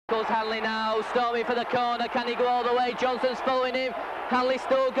goes Hanley now, storming for the corner. Can he go all the way? Johnson's following him. Hanley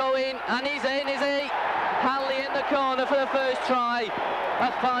still going, and he's in, is he? Hanley in the corner for the first try.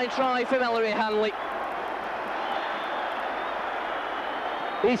 A fine try from Ellery Hanley.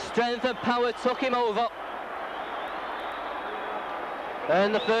 His strength and power took him over.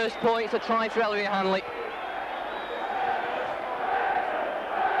 And the first point's a try for Ellery Hanley.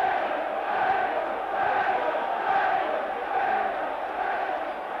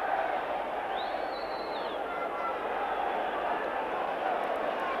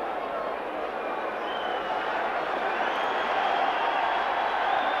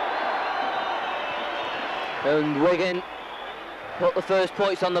 And Wigan put the first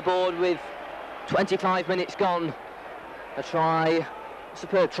points on the board with 25 minutes gone. A try,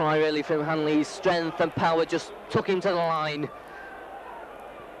 superb try really from Hanley's strength and power just took him to the line.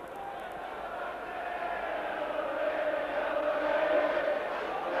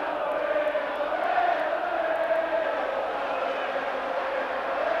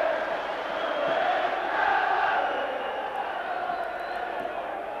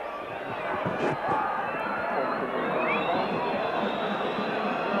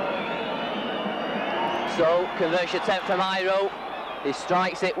 So, conversion attempt from Iro. He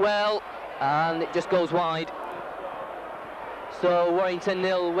strikes it well, and it just goes wide. So, Warrington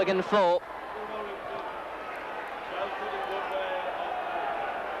 0, Wigan 4.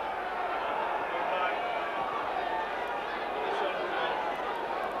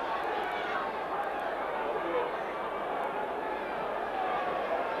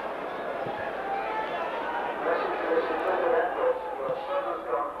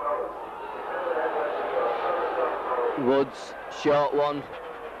 Woods, short one.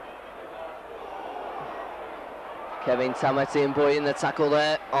 Kevin Tamati and Boy in the tackle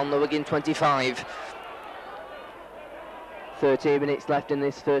there on the Wigan 25. 13 minutes left in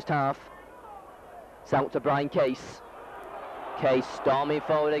this first half. It's out to Brian Case. Case storming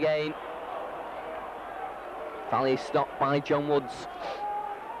forward again. Finally stopped by John Woods.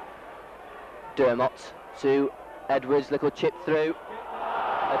 Dermott to Edwards, little chip through.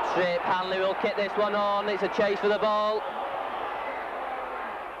 A trip, Hanley will kick this one on, it's a chase for the ball.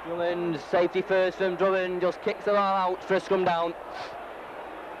 Drummond, safety first from Drummond, just kicks the ball out for a scrum down.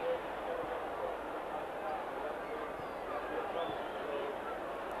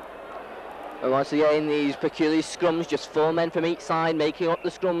 And once again, these peculiar scrums, just 4 men from each side making up the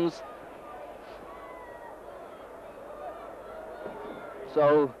scrums.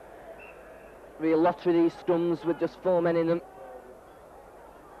 So, real lottery these scrums with just 4 men in them.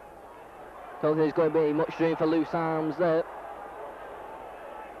 Don't think there's going to be much room for loose arms there.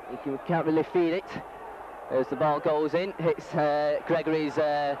 You can't really feed it. As the ball goes in, hits Gregory's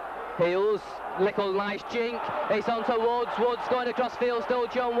heels. Little nice jink. It's on to Woods. Woods going across field, still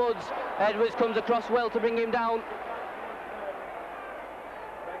John Woods. Edwards comes across well to bring him down.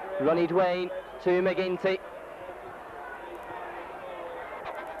 Ronnie Dwayne to McGinty.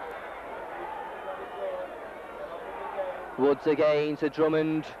 Woods again to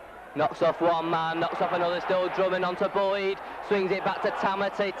Drummond. Knocks off one man, knocks off another, still Drummond onto Boyd, swings it back to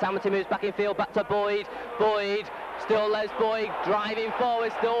Tamati, Tamati moves back in field, back to Boyd, Boyd, still Les Boyd, driving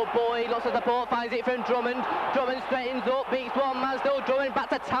forward, still Boyd, lots of support, finds it from Drummond, Drummond straightens up, beats one man, still Drummond, back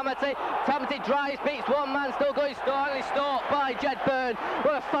to Tamati, Tamati drives, beats one man, still going strongly, stopped by Jedburn.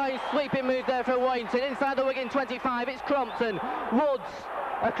 What a fine sweeping move there for Warrington, inside the Wigan 25, it's Crompton, Woods,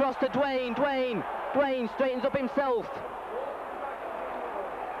 across to Dwayne, Dwayne straightens up himself.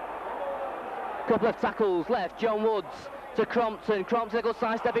 Couple of tackles left, John Woods to Crompton, Crompton will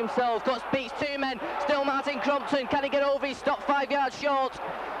sidestep himself, beats 2 men, still Martin Crompton, can he get over, he's stopped 5 yards short.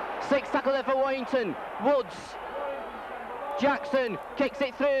 6 tackle there for Warrington, Woods, Jackson kicks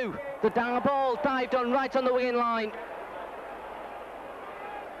it through, the down ball dived on right on the wing line.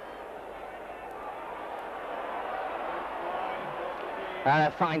 And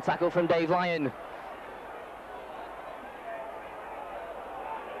a fine tackle from Dave Lyon.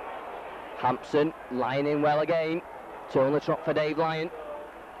 Hampson lining well again. 2 on the trot for Dave Lyon.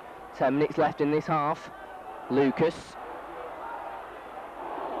 10 minutes left in this half. Lucas.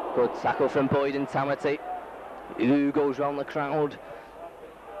 Good tackle from Boyd and Tamati. Who goes round the crowd.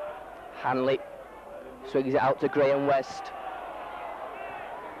 Hanley swings it out to Graham West.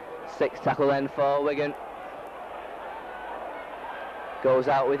 6 tackle then for Wigan. Goes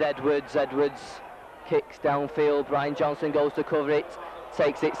out with Edwards. Edwards kicks downfield. Brian Johnson goes to cover it.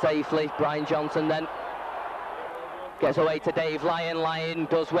 Takes it safely. Brian Johnson then gets away to Dave Lyon. Lyon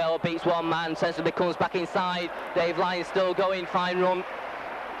does well, beats one man, sensibly comes back inside. Dave Lyon still going, fine run.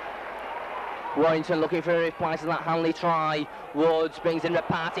 Warrington looking for a reply to that Hanley try. Woods brings in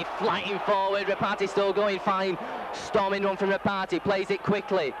Rapati, flying forward. Rapati still going fine. Storming run from Rapati, plays it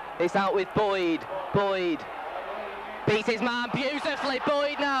quickly. It's out with Boyd. Boyd beats his man beautifully.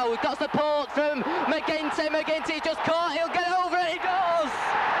 Boyd now got support from McGinty. McGinty's just caught. He'll get over it. He does.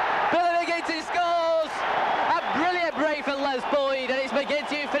 Billy McGinty scores. A brilliant break for Les Boyd, and it's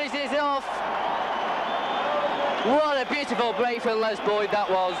McGinty who finishes it off. What a beautiful break from Les Boyd that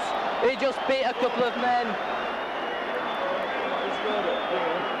was. He just beat a couple of men.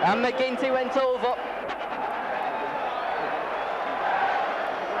 And McGinty went over.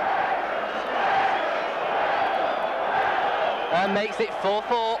 And makes it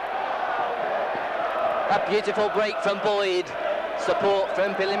 4-4. A beautiful break from Boyd. Support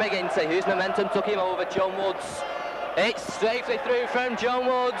from Billy McGinty, whose momentum took him over. John Woods. It's safely through from John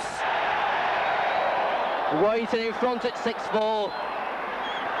Woods. Warrington in front at 6-4.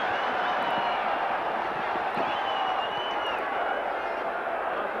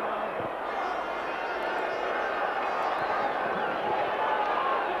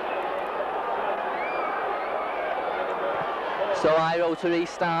 So Iro to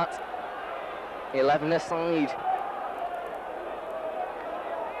restart. 11 aside.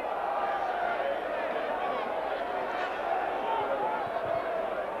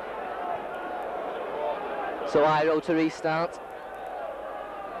 So Iro to restart.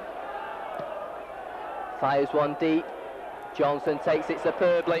 Fires one deep. Johnson takes it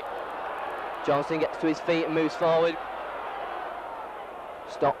superbly. Johnson gets to his feet and moves forward.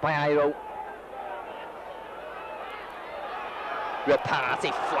 Stopped by Iro.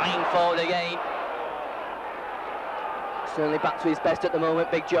 Rapati flying forward again. Certainly back to his best at the moment,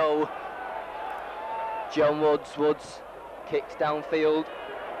 Big Joe. John Woods. Woods kicks downfield.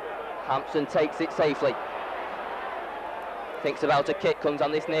 Hampson takes it safely. Thinks about a kick, comes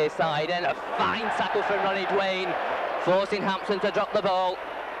on this near side, and a fine tackle from Ronnie Dwayne, forcing Hampson to drop the ball.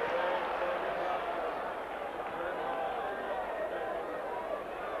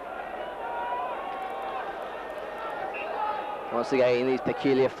 Once again, these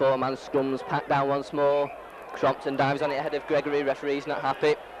peculiar four-man scrums packed down once more. Crompton dives on it ahead of Gregory, referee's not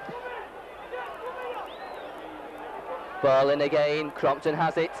happy. Ball in again, Crompton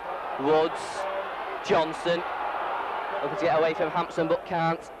has it. Woods, Johnson, looking to get away from Hampson but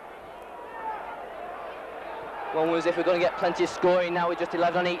can't. One was if we're going to get plenty of scoring now with just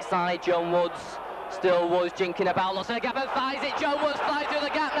 11 on each side. John Woods, still Woods jinking about, lost in the gap and fires it. John Woods flies through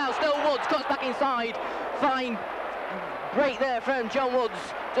the gap now, still Woods, cuts back inside. Fine break there from John Woods,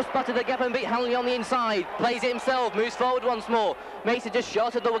 just spotted the gap and beat Hanley on the inside. Plays it himself, moves forward once more. Makes it just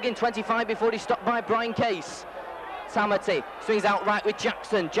short of the Wigan 25 before he's stopped by Brian Case. Tamati swings out right with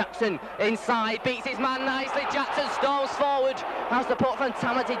Jackson. Jackson inside, beats his man nicely. Jackson storms forward. Has support from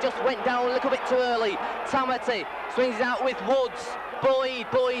Tamati, just went down a little bit too early. Tamati swings it out with Woods.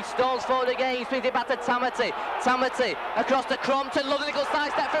 Boyd storms forward again, swings it back to Tamati. Tamati across to Crompton, lovely little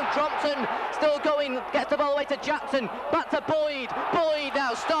side step from Crompton. Still going, gets the ball away to Jackson. Back to Boyd. Boyd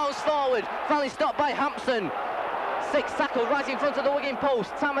now storms forward. Finally stopped by Hampson. Six tackle right in front of the Wigan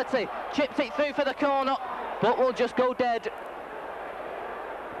post. Tamati chips it through for the corner, but will just go dead.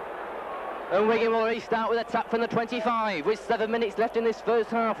 And Wigan will restart with a tap from the 25 with 7 minutes left in this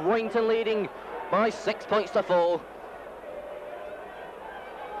first half. Warrington leading by 6 points to 4.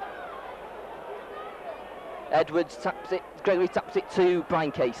 Edwards taps it, Gregory taps it to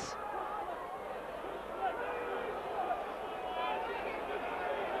Brian Case.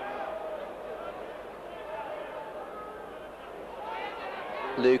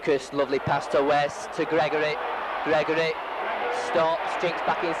 Lucas, lovely pass to West, to Gregory. Gregory stops, jinks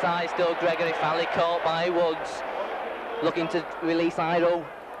back inside, still Gregory, finally caught by Woods. Looking to release Iro.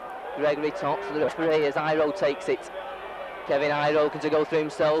 Gregory talks to the referee as Iro takes it. Kevin Iro looking to go through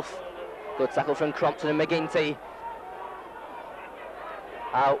himself. Good tackle from Crompton and McGinty.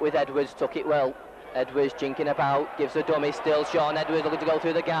 Out with Edwards, took it well. Edwards jinking about, gives a dummy, still Sean Edwards looking to go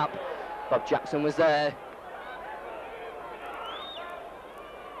through the gap. Bob Jackson was there.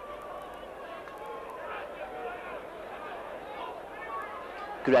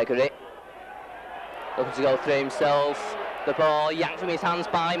 Gregory looking to go through himself. The ball yanked from his hands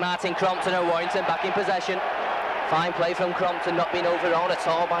by Martin Crompton, and Warrington back in possession. Fine play from Crompton, not being overrun at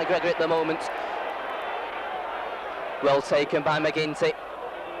all by Gregory at the moment. Well taken by McGinty.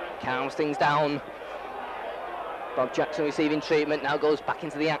 Calms things down. Bob Jackson receiving treatment, now goes back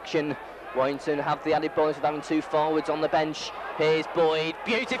into the action. Warrington have the added bonus of having two forwards on the bench. Here's Boyd,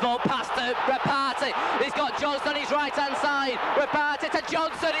 beautiful pass to Rapati. He's got Johnson on his right hand side. Rapati to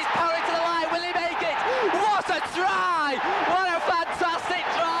Johnson, he's parried to the line, will he make it? What a try! What a fantastic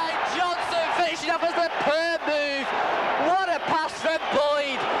try! Johnson offers the perm move. What a pass from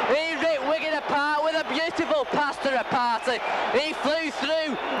Boyd. He ripped Wigan apart with a beautiful pass to Rapati. He flew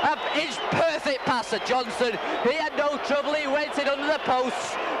through. It's perfect pass to Johnson. He had no trouble. He went in under the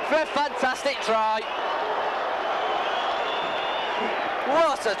posts for a fantastic try.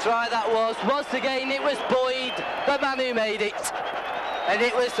 What a try that was. Once again, it was Boyd, the man who made it. And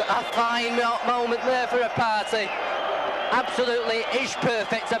it was a fine moment there for a party. Absolutely ish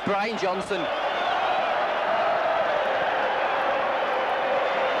perfect to Brian Johnson.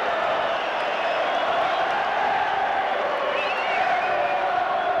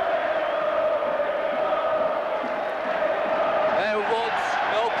 Woods,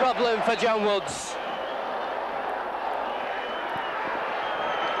 no problem for John Woods.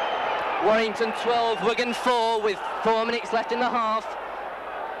 Warrington 12, Wigan 4 with 4 minutes left in the half.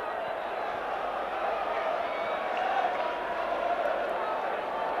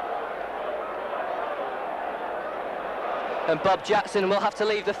 And Bob Jackson will have to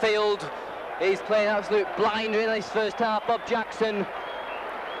leave the field. He's playing absolute blinder in this first half, Bob Jackson.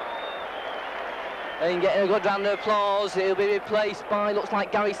 And getting a good round of applause. He'll be replaced by, looks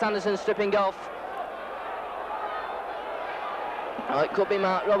like Gary Sanderson stripping off. Oh, it could be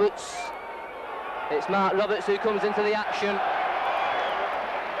Mark Roberts. It's Mark Roberts who comes into the action.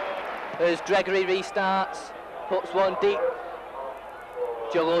 As Gregory restarts, puts one deep.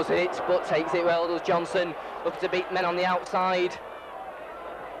 Juggles it, but takes it well, does Johnson. Looking to beat men on the outside.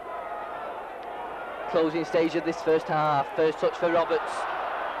 Closing stage of this first half. First touch for Roberts.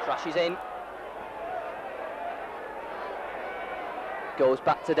 Crashes in. Goes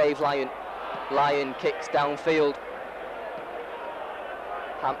back to Dave Lyon. Lyon kicks downfield.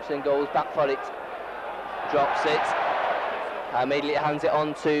 Hampson goes back for it. Drops it. Immediately hands it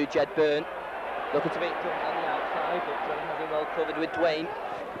on to Jed Byrne. Looking to beat Drummond on the outside, but Drummond has him well covered with Dwayne.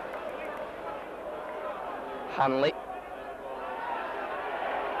 Hanley.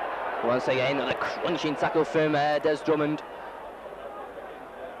 Once again, another crunching tackle from Des Drummond.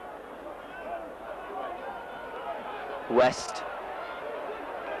 West.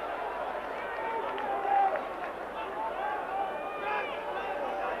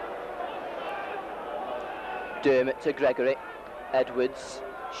 Dermott to Gregory. Edwards.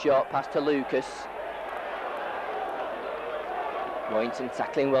 Short pass to Lucas. Warrington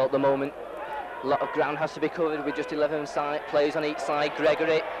tackling well at the moment. A lot of ground has to be covered with just 11 players on each side.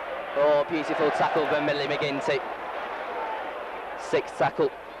 Gregory. Oh, beautiful tackle from Millie McGinty. Sixth tackle.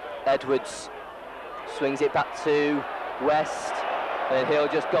 Edwards. Swings it back to West. And he'll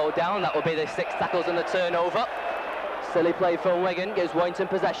just go down. That will be the 6 tackles and the turnover. Silly play from Wigan. Gives Warrington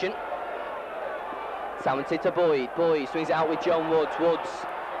possession. Samantha to Boyd. Boyd swings it out with John Woods. Woods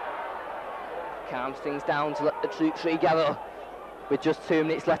calms things down to let the troops regather with just 2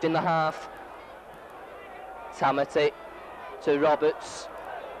 minutes left in the half. Tamati to Roberts.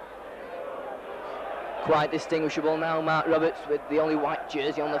 Quite distinguishable now, Mark Roberts, with the only white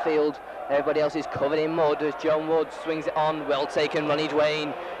jersey on the field. Everybody else is covered in mud as John Woods swings it on. Well taken, Ronnie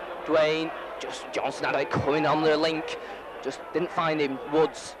Dwayne. Dwayne, just Johnson had it coming on the link. Just didn't find him.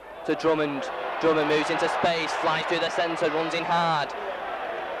 Woods to Drummond. Drummond moves into space, flies through the centre, runs in hard.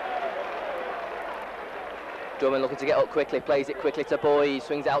 Drummond looking to get up quickly, plays it quickly to Boyd,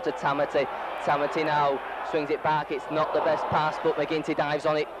 swings it out to Tamati. Tamati now swings it back. It's not the best pass, but McGinty dives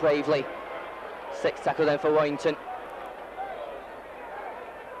on it bravely. 6 tackle then for Warrington.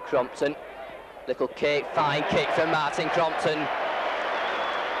 Crompton, little kick, fine kick from Martin Crompton.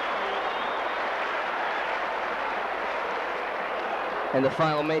 In the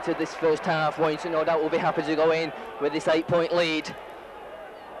final minute of this first half, Warrington no doubt will be happy to go in with this 8-point lead.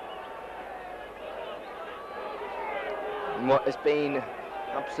 And what has been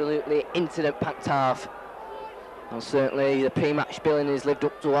absolutely incident-packed half. And certainly the pre-match billing has lived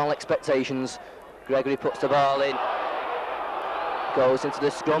up to all expectations. Gregory puts the ball in. Goes into the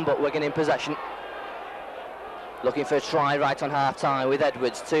scrum, but Wigan in possession. Looking for a try right on half-time with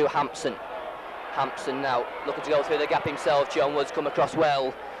Edwards to Hampson. Hampson now looking to go through the gap himself. John Woods come across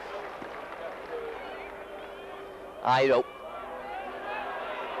well. Iro.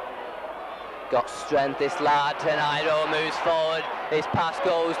 Got strength, this lad, and Iro moves forward. His pass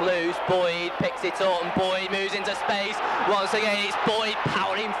goes loose. Boyd picks it up, and Boyd moves into space. Once again, it's Boyd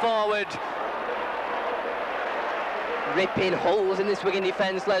powering forward. Ripping holes in this Wigan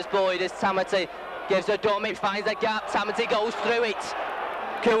defence, Les Boyd, as Tamati gives a dummy, finds a gap. Tamati goes through it.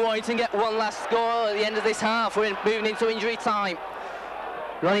 Can Warrington get one last score at the end of this half? We're moving into injury time.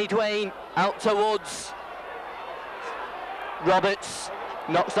 Ronnie Dwayne out to Woods. Roberts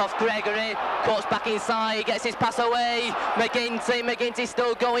knocks off Gregory, cuts back inside, gets his pass away. McGinty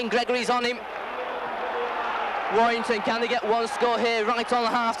still going, Gregory's on him. Warrington, can they get one score here right on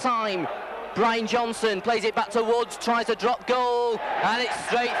half-time? Brian Johnson plays it back to Woods, tries to drop goal, and it's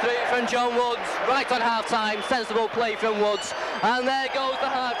straight through from John Woods, right on half-time. Sensible play from Woods, and there goes the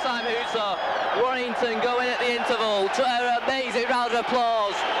half-time hooter. Warrington go in at the interval to an amazing round of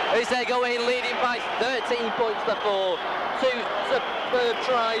applause as they go in leading by 13 points to 4. Two superb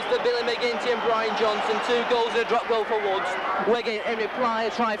tries to Billy McGinty and Brian Johnson, 2 goals and a drop goal for Woods. Wigan in reply,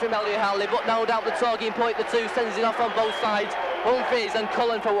 a try from Elliot Halley, but no doubt the talking point, the two sends it off on both sides. Humphries and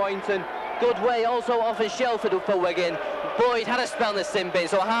Cullen for Warrington. Good way also offers Shelford for Wigan. Boyd had a spell in the sin bin,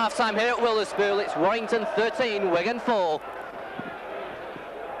 so half-time here at Wilderspool. It's Warrington 13, Wigan 4.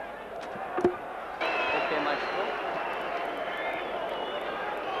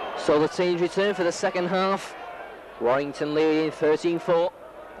 So the teams return for the second half. Warrington leading 13-4.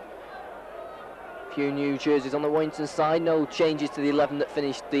 Few new jerseys on the Warrington side, no changes to the 11 that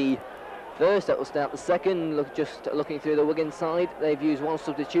finished the first. That will start the second. Just looking through the Wigan side, they've used one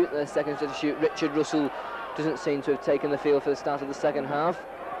substitute. Their second substitute, Richard Russell, doesn't seem to have taken the field for the start of the second half,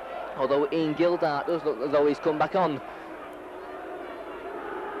 although Ian Gildart does look as though he's come back on.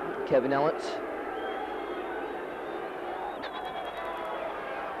 Kevin Allett.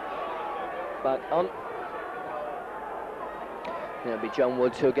 Back on. It'll be John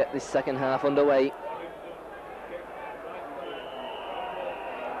Woods who'll get this second half underway.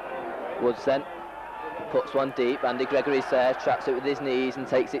 Woods then puts one deep. Andy Gregory's there, traps it with his knees and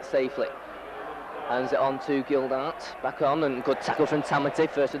takes it safely. Hands it on to Gildart, back on, and good tackle from Tamati,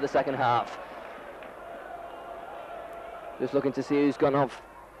 first of the second half. Just looking to see who's gone off.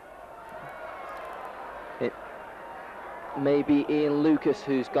 It may be Ian Lucas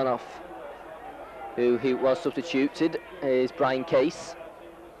who's gone off. Who he was substituted is Brian Case.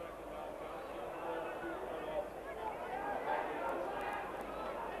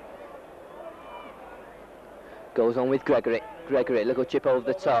 Goes on with Gregory. Gregory, little chip over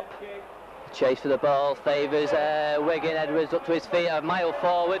the top. Chase for the ball, favours Wigan. Edwards up to his feet, a mile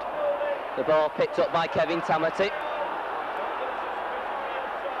forward. The ball picked up by Kevin Tamati,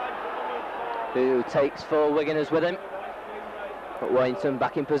 who takes 4 Wiganers with him. But Warrington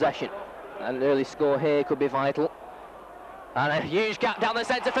back in possession. An early score here could be vital. And a huge gap down the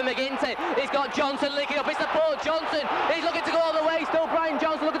centre for McGinty. He's got Johnson linking up his support. Johnson, he's looking to go all the way. Still Brian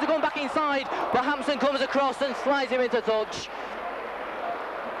Johnson looking to go back inside. But Hampson comes across and slides him into touch.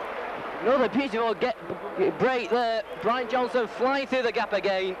 Another beautiful break there. Brian Johnson flying through the gap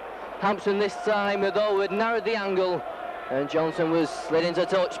again. Hampson this time, though, had narrowed the angle. And Johnson was slid into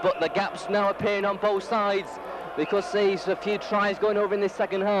touch, but the gaps now appearing on both sides, because there's a few tries going over in this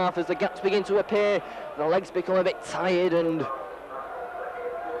second half. As the gaps begin to appear, the legs become a bit tired, and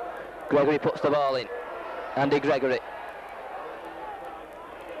Gregory puts the ball in. Andy Gregory.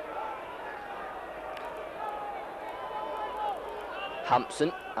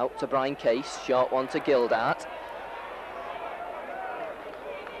 Hampson out to Brian Case, short one to Gildart.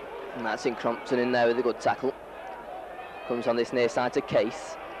 And that's in Crompton in there with a good tackle. Comes on this near side to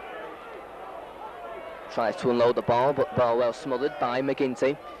Case. Tries to unload the ball, but ball well smothered by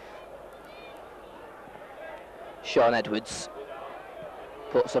McGinty. Sean Edwards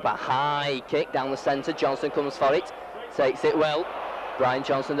puts up a high kick down the centre. Johnson comes for it, takes it well. Brian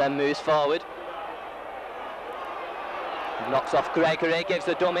Johnson then moves forward. Knocks off Gregory, gives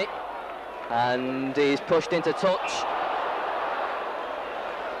the dummy, and he's pushed into touch.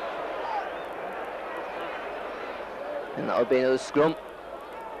 And that'll be another scrum.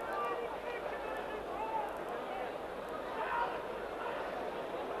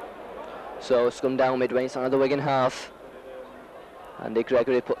 So scrum down midway inside the Wigan half. Andy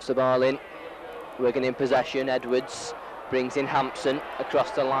Gregory puts the ball in. Wigan in possession. Edwards brings in Hampson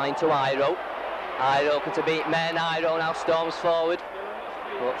across the line to Iro. Iro looking to beat men. Iro now storms forward,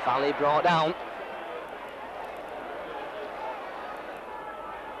 but finally brought down.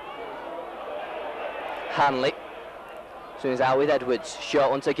 Hanley swings out with Edwards.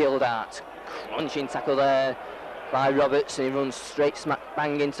 Short one to Gildart. Crunching tackle there by Roberts, and he runs straight smack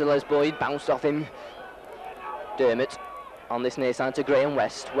bang into Les Boyd. Bounced off him. Dermot on this near side to Graham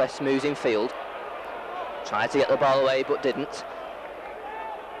West. West moves in field. Tried to get the ball away, but didn't.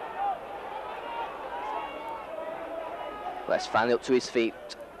 West finally up to his feet.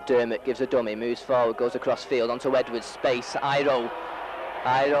 Dermot gives a dummy, moves forward, goes across field onto Edwards. Space, Iro.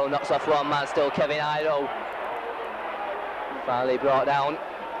 Iro knocks off one man, still Kevin Iro. Finally brought down.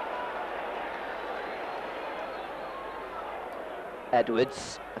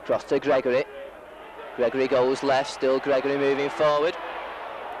 Edwards across to Gregory. Gregory goes left, still Gregory moving forward.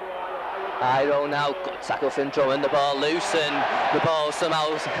 Iro now, good tackle from Drummond, the ball loose, and the ball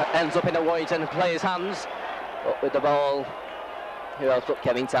somehow ends up in the Warrington player's hands. Up with the ball. Who else but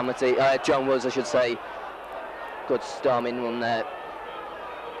Kevin Tamati? John Woods, I should say. Good storming run there.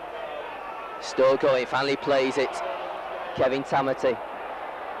 Still going, finally plays it. Kevin Tamati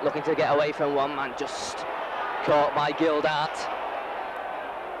looking to get away from one man, just caught by Gildart.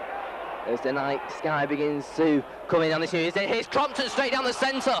 As the night sky begins to come in on this news, here's Crompton straight down the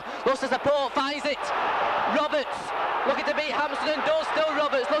centre, lost the support, finds it. Roberts looking to beat Hampson and does. Still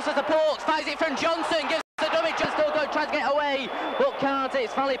Roberts, lost the support, finds it from Johnson, gives the dummy, just still going, tries to get away, but can't.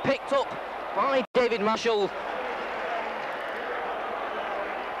 It's finally picked up by David Marshall.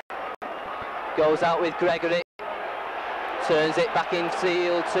 Goes out with Gregory, turns it back in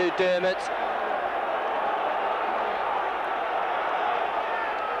field to Dermott.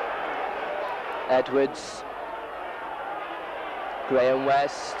 Edwards, Graham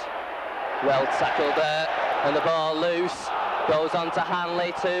West, well tackled there, and the ball loose, goes on to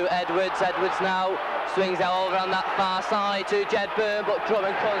Hanley, to Edwards. Edwards now swings out over on that far side to Jedburn, but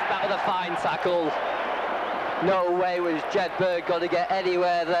Drummond comes back with a fine tackle. No way was Jedburn going to get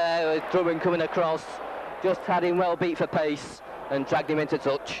anywhere there, with Drummond coming across, just had him well beat for pace and dragged him into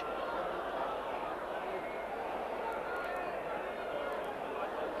touch.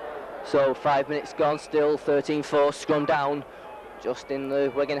 So 5 minutes gone, still 13-4, scrum down, just in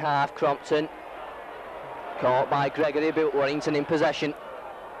the Wigan half. Crompton caught by Gregory, but Warrington in possession.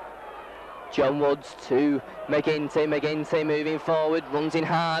 John Woods to McGinty, McGinty moving forward, runs in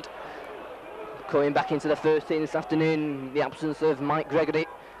hard. Coming back into the first team this afternoon, the absence of Mike Gregory,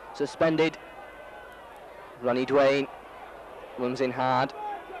 suspended. Ronnie Dwayne runs in hard.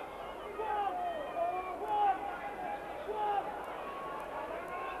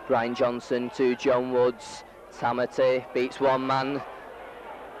 Brian Johnson to John Woods. Tamati beats one man.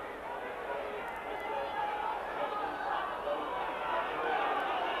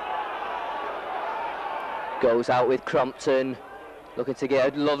 Goes out with Crompton. Looking to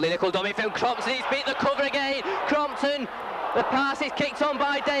get a lovely nickel dummy from Crompton. He's beat the cover again. Crompton, the pass is kicked on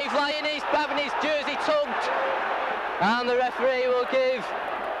by Dave Lyon. He's having his jersey tugged. And the referee will give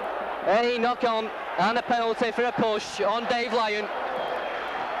a knock on and a penalty for a push on Dave Lyon.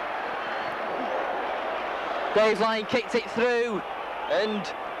 Dave Lyon kicked it through,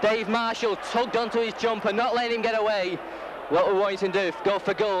 and Dave Marshall tugged onto his jumper, not letting him get away. What will Warrington do? Go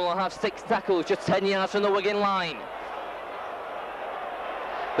for goal and have 6 tackles, just 10 yards from the Wigan line.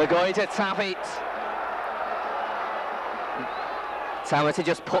 They're going to tap it. Tamati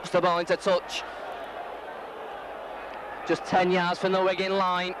just puts the ball into touch. Just 10 yards from the Wigan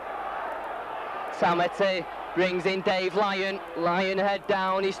line. Tamati brings in Dave Lyon. Lyon head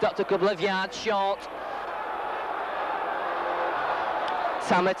down, he stopped a couple of yards short.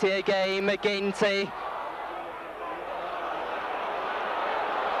 Tamati again, McGinty.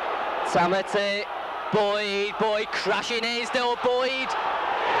 Tamati, Boyd crashing in, still Boyd.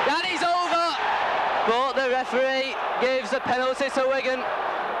 That is over, but the referee gives a penalty to Wigan.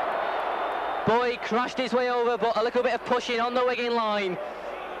 Boyd crashed his way over, but a little bit of pushing on the Wigan line.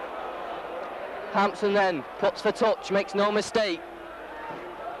 Hampson then puts for touch, makes no mistake.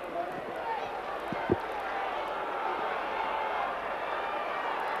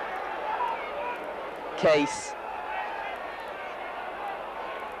 Case.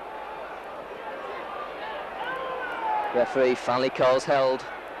 Referee finally calls held.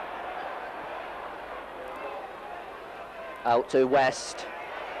 Out to West.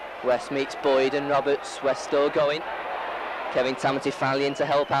 West meets Boyd and Roberts. West still going. Kevin Tamati finally in to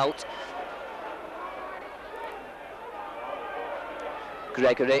help out.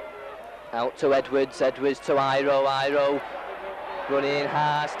 Gregory out to Edwards. Edwards to Iro. Running in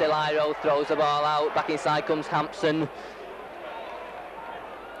hard, still Iro throws the ball out, back inside comes Hampson.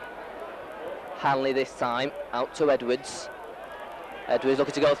 Hanley this time, out to Edwards. Edwards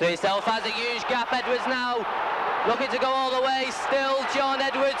looking to go through himself, has a huge gap. Edwards now looking to go all the way, still John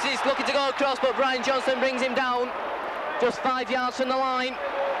Edwards is looking to go across, but Brian Johnson brings him down, just 5 yards from the line.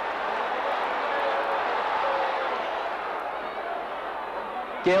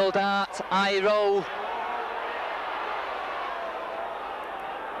 Gildart, Iro.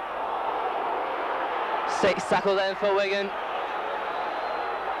 Six tackle then for Wigan.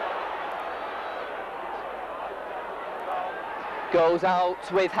 Goes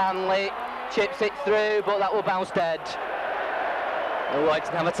out with Hanley, chips it through, but that will bounce dead. And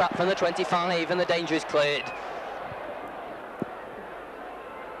Warrington have a tap from the 25 and the danger is cleared.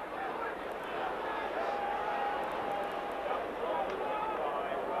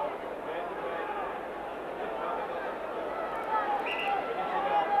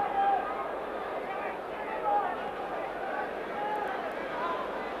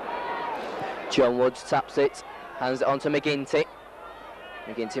 John Woods taps it. Hands it on to McGinty.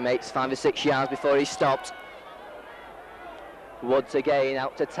 McGinty makes 5 or 6 yards before he stopped. Woods again,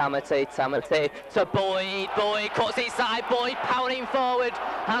 out to Tamati. Tamati to Boyd. Boyd cuts inside. Boyd pounding forward.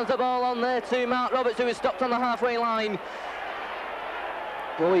 Hands the ball on there to Mark Roberts, who was stopped on the halfway line.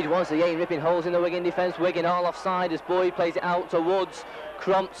 Boyd once again ripping holes in the Wigan defence. Wigan all offside as Boyd plays it out to Woods.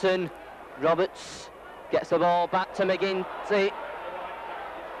 Crompton. Roberts gets the ball back to McGinty.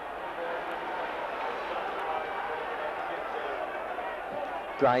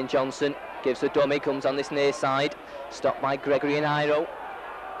 Brian Johnson gives the dummy, comes on this near side, stopped by Gregory and Iro.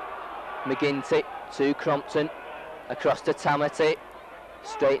 McGinty to Crompton, across to Tamati,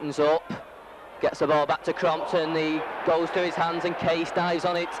 straightens up, gets the ball back to Crompton, he goes to his hands and Case dives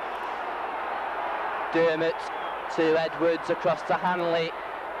on it. Dermott to Edwards, across to Hanley.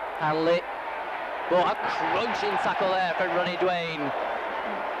 Hanley, but a crunching tackle there for Ronnie Dwayne.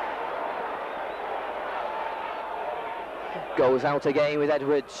 Goes out again with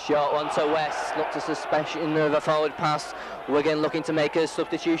Edwards, short one to West, looked a suspicion of a forward pass. Wigan looking to make a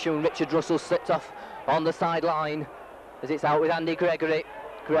substitution. Richard Russell slipped off on the sideline as it's out with Andy Gregory.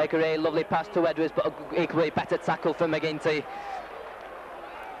 Gregory, lovely pass to Edwards, but equally better tackle for McGinty.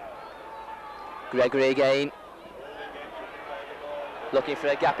 Gregory again, looking for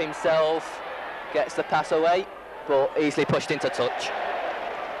a gap himself, gets the pass away, but easily pushed into touch.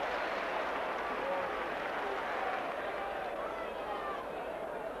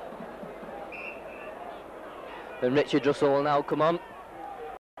 And Richard Russell will now come on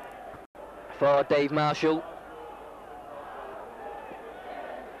for Dave Marshall.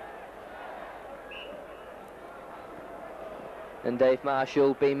 And Dave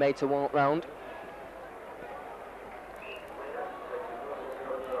Marshall being made to walk round.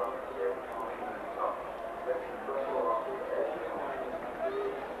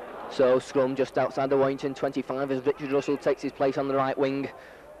 So scrum just outside the Warrington 25 as Richard Russell takes his place on the right wing.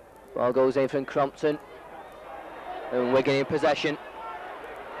 Ball goes in from Crompton. And Wigan in possession.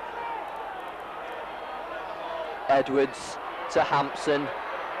 Edwards to Hampson.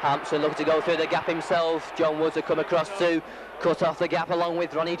 Hampson looking to go through the gap himself. John Woods will come across to cut off the gap along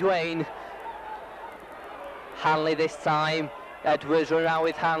with Ronnie Dwayne. Hanley this time. Edwards run around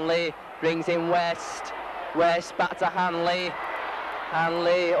with Hanley. Brings in West. West back to Hanley.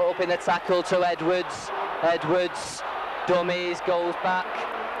 Hanley up in the tackle to Edwards. Edwards dummies, goes back.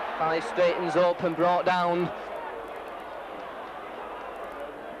 Finally straightens up and brought down.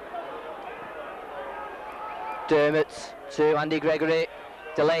 Dermott to Andy Gregory,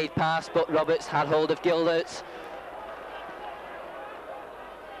 delayed pass, but Roberts had hold of Gildert.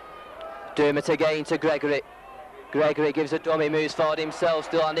 Dermott again to Gregory. Gregory gives a dummy, moves forward himself,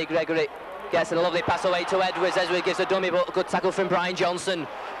 still Andy Gregory. Gets a lovely pass away to Edwards. Edwards gives a dummy, but a good tackle from Brian Johnson.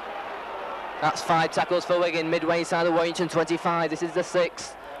 That's 5 tackles for Wigan, midway inside the Warrington 25. This is the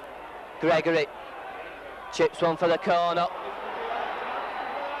 6th. Gregory chips one for the corner.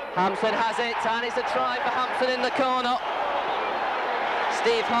 Hampson has it, and it's a try for Hampson in the corner.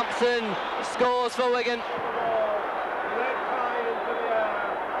 Steve Hampson scores for Wigan.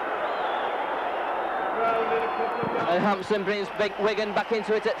 And Hampson brings big Wigan back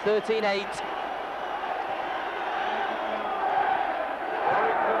into it at 13-8.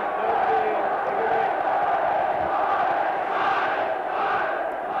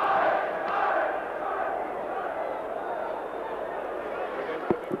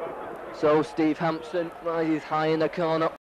 So Steve Hampson rises high in the corner.